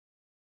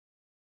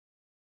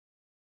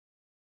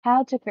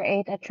How to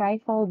create a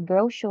trifold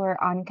brochure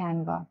on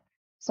Canva.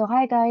 So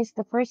hi guys,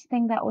 the first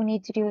thing that we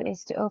need to do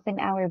is to open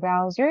our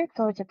browser,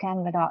 go to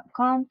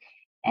canva.com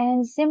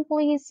and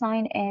simply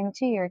sign in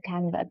to your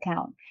Canva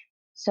account.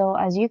 So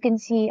as you can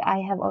see, I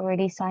have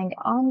already signed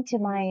on to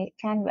my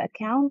Canva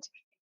account,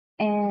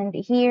 and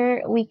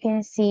here we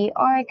can see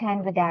our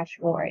Canva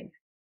dashboard.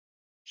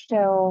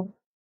 So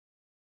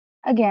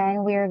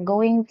again, we're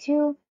going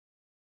to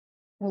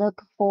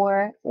look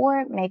for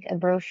or make a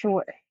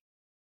brochure.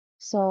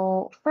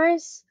 So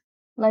first,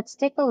 let's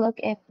take a look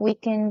if we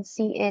can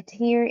see it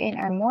here in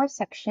our more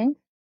section.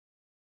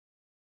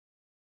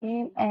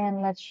 Okay,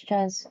 and let's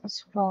just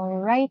scroll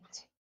right.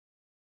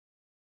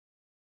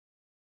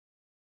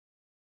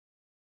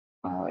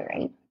 All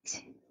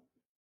right.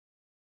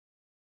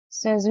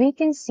 So as we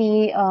can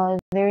see,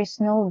 there's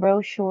no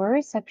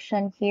brochure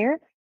section here.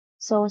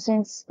 So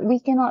since we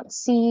cannot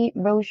see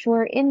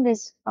brochure in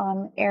this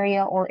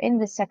area or in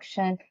this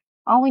section,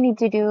 all we need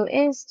to do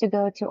is to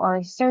go to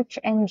our search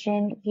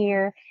engine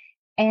here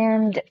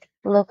and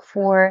look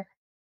for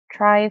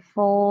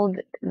Trifold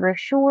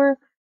Brochure,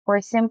 or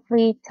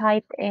simply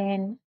type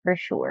in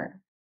brochure.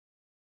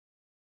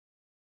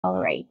 All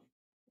right.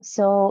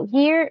 So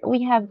here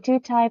we have two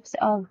types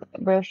of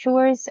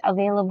brochures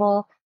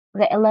available,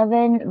 the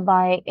 11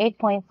 by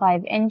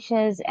 8.5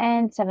 inches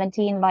and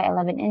 17 by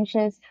 11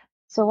 inches.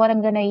 So what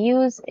I'm going to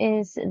use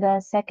is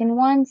the second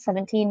one,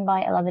 17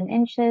 by 11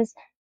 inches.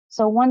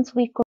 So once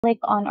we click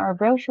on our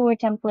brochure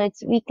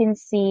templates, we can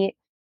see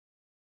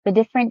the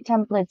different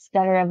templates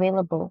that are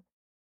available.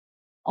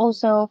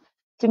 Also,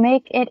 to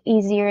make it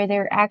easier,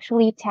 there are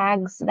actually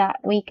tags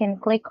that we can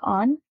click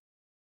on.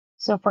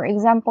 So for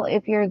example,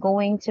 if you're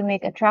going to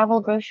make a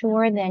travel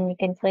brochure, then you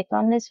can click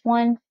on this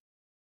one.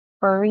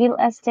 For real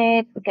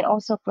estate, we can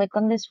also click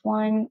on this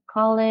one,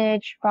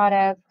 college,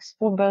 products,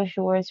 school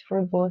brochures,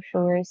 food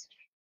brochures,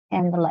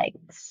 and the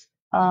likes.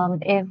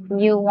 If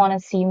you want to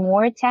see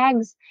more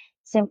tags,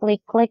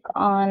 simply click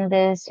on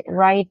this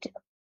right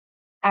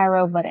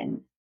arrow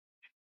button.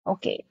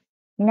 Okay,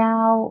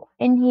 now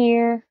in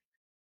here,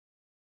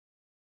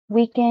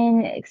 we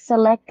can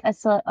select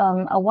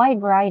a wide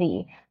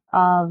variety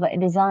of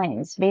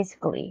designs,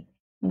 basically.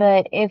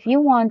 But if you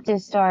want to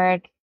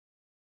start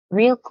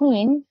real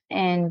clean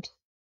and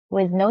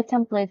with no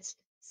templates,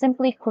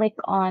 simply click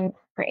on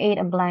Create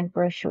a Blank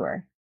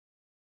Brochure.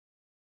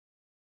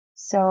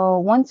 So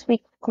once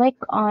we click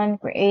on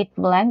Create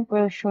Blank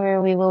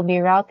Brochure, we will be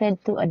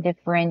routed to a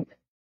different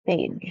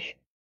page.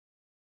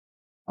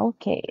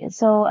 Okay,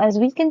 so as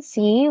we can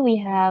see, we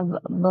have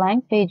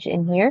blank page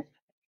in here,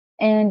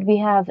 and we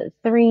have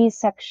three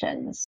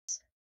sections.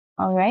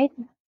 All right.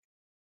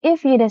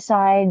 If you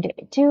decide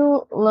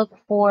to look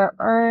for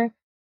or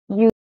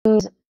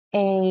use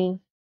a,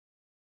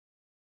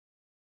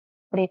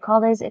 what do you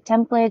call this, a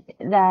template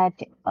that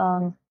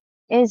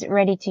is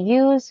ready to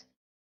use,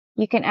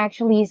 you can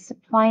actually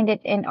find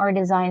it in our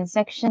design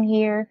section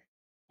here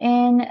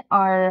in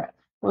our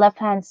left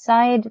hand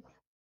side.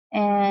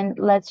 And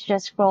let's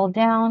just scroll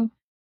down.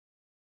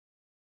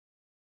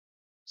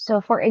 So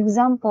for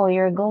example,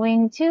 you're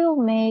going to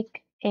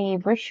make a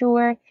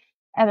brochure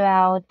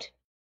about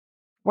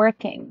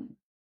working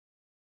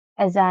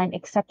as an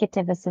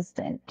executive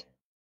assistant.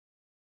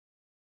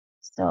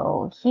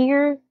 So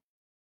here,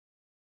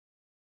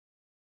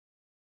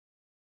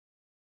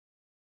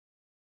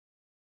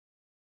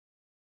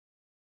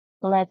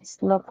 let's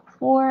look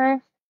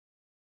for,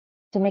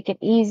 to make it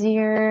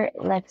easier,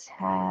 let's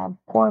have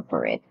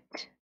corporate.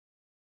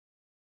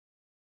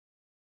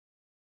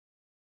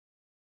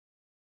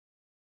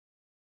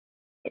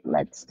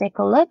 Let's take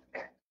a look.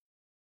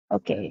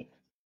 Okay,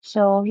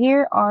 so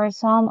here are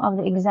some of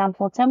the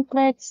example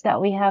templates that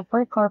we have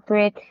for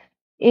corporate.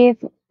 If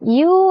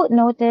you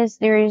notice,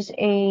 there's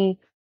a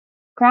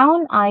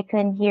crown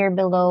icon here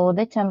below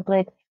the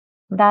template.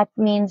 That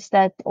means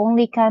that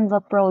only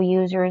Canva Pro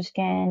users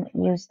can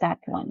use that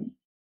one.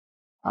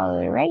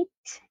 All right.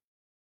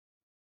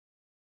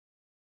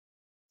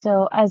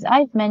 So as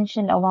I've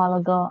mentioned a while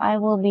ago, I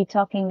will be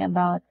talking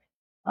about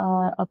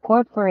a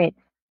corporate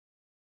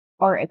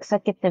or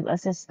executive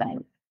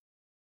assistant.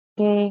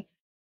 Okay.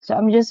 So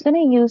I'm just going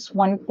to use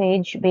one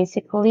page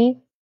basically.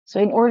 So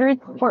in order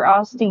for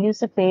us to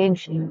use a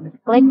page,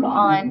 click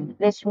on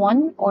this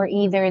one or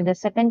either the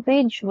second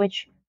page,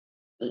 which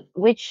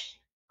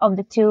of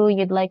the two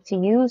you'd like to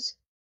use.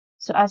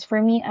 So as for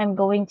me, I'm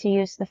going to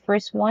use the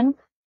first one.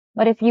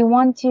 But if you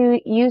want to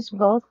use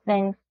both,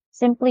 then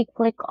simply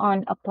click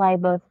on apply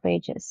both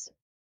pages.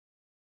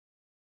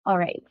 All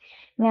right.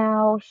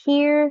 Now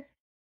here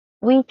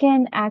we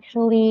can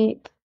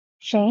actually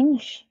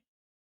change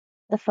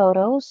the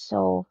photos.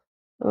 So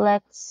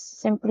let's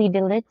simply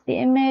delete the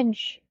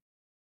image.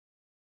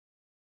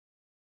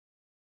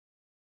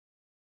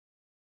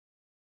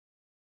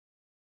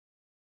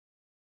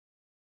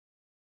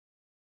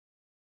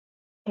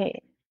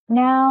 Okay.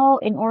 Now,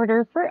 in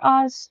order for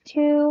us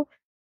to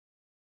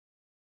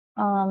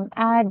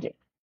add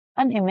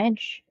an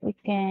image, we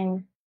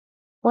can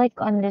click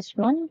on this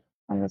one,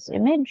 on this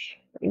image,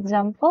 for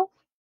example.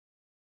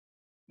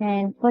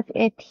 and put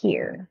it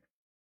here.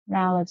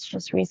 Now let's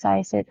just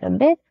resize it a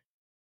bit.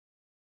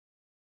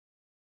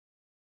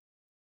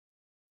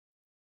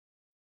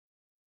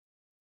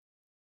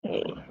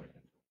 Okay.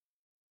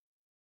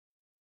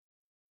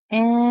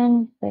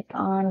 And click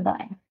on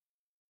done.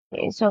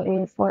 Okay,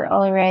 so if we're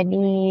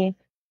already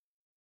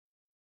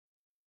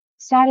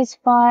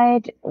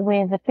satisfied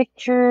with the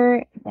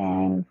picture,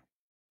 then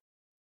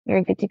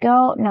you're good to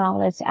go. Now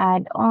let's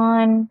add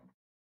on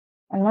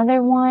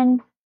another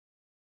one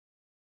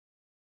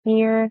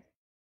here.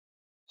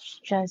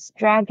 Just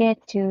drag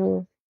it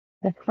to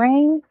the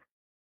frame,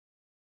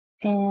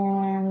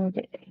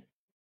 and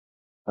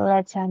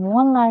let's add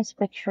one last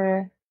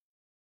picture.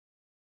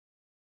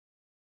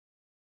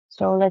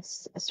 So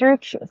let's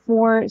search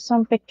for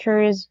some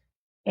pictures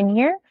in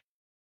here.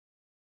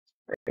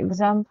 For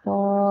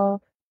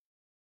example,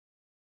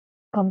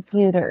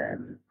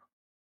 computer.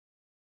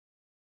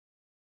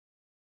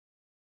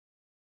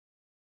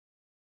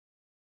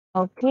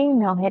 Okay,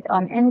 now hit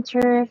on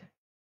enter.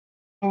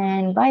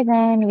 And by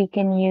then we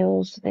can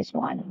use this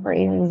one for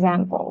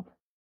example.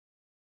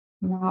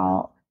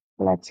 Now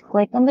let's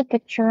click on the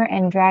picture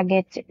and drag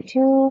it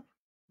to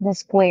the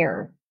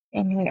square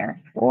in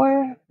here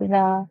or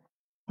the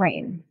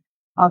frame.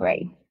 All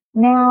right.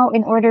 Now,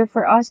 in order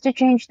for us to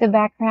change the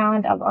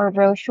background of our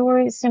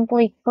brochure,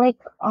 simply click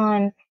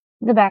on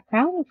the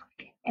background,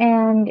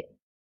 and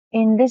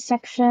in this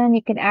section,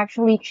 you can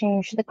actually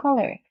change the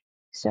color.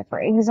 So for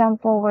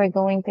example, we're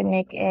going to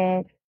make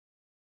it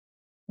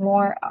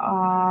more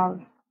of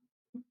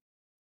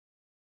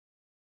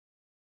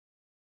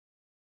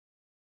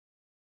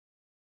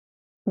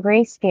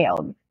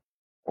grayscale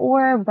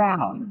or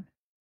brown,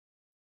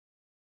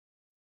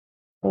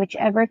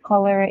 whichever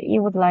color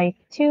you would like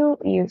to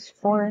use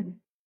for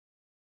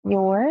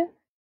your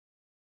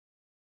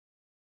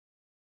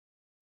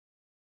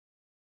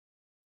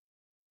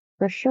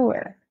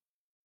brochure.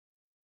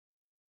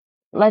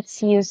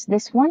 Let's use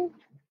this one.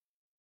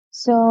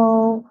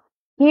 So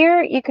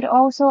here you could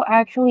also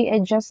actually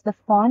adjust the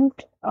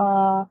font.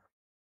 For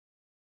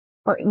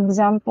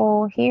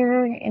example,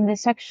 here in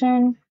this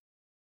section,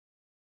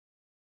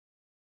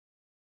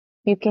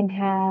 you can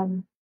have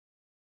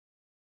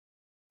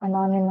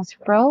Anonymous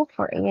Pro,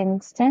 for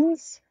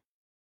instance,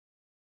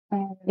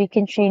 and we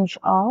can change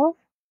all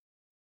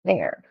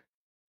there.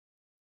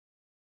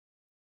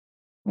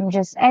 And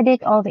just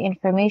edit all the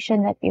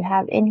information that you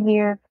have in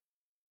here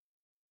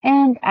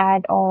and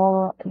add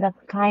all the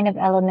kind of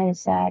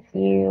elements that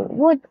you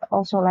would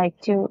also like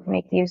to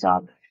make use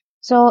of.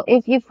 So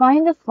if you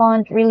find the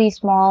font really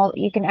small,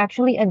 you can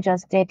actually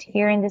adjust it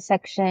here in the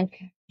section.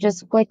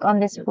 Just click on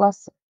this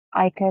plus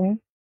icon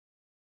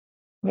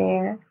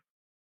there,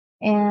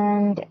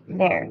 and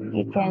there.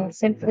 You can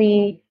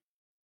simply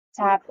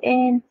tap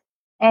in,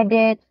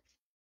 edit.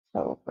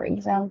 So for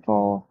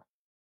example,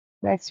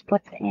 let's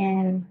put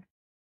in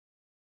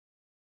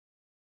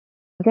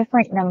a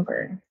different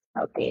number.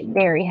 Okay,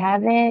 there you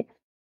have it.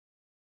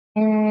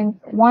 And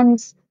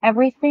once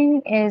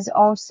everything is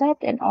all set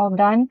and all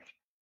done,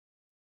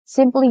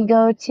 simply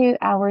go to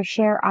our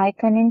share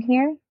icon in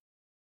here.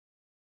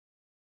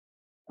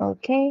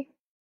 Okay.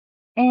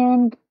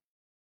 And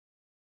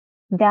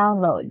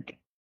download.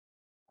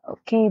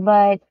 Okay,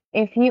 but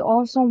if you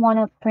also want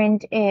to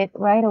print it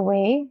right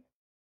away,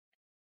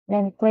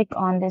 then click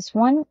on this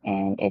one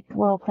and it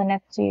will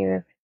connect to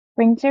your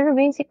printer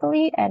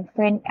basically and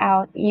print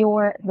out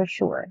your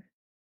brochure.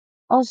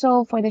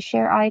 Also for the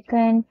share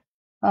icon,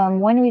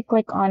 when we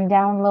click on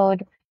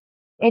download,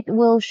 it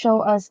will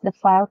show us the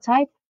file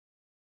type.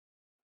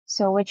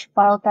 So which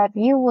file type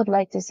you would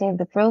like to save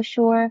the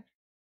brochure.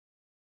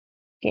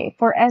 Okay,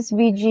 for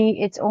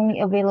SVG, it's only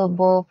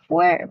available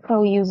for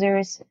pro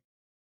users.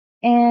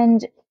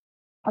 And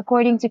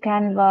according to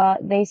Canva,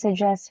 they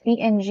suggest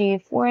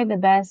PNG for the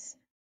best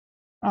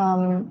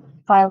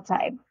file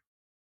type.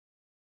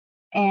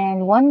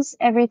 And once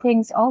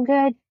everything's all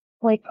good,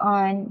 click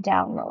on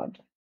download.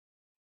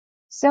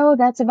 So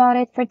that's about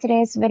it for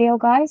today's video,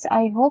 guys.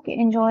 I hope you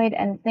enjoyed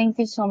and thank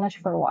you so much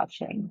for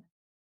watching.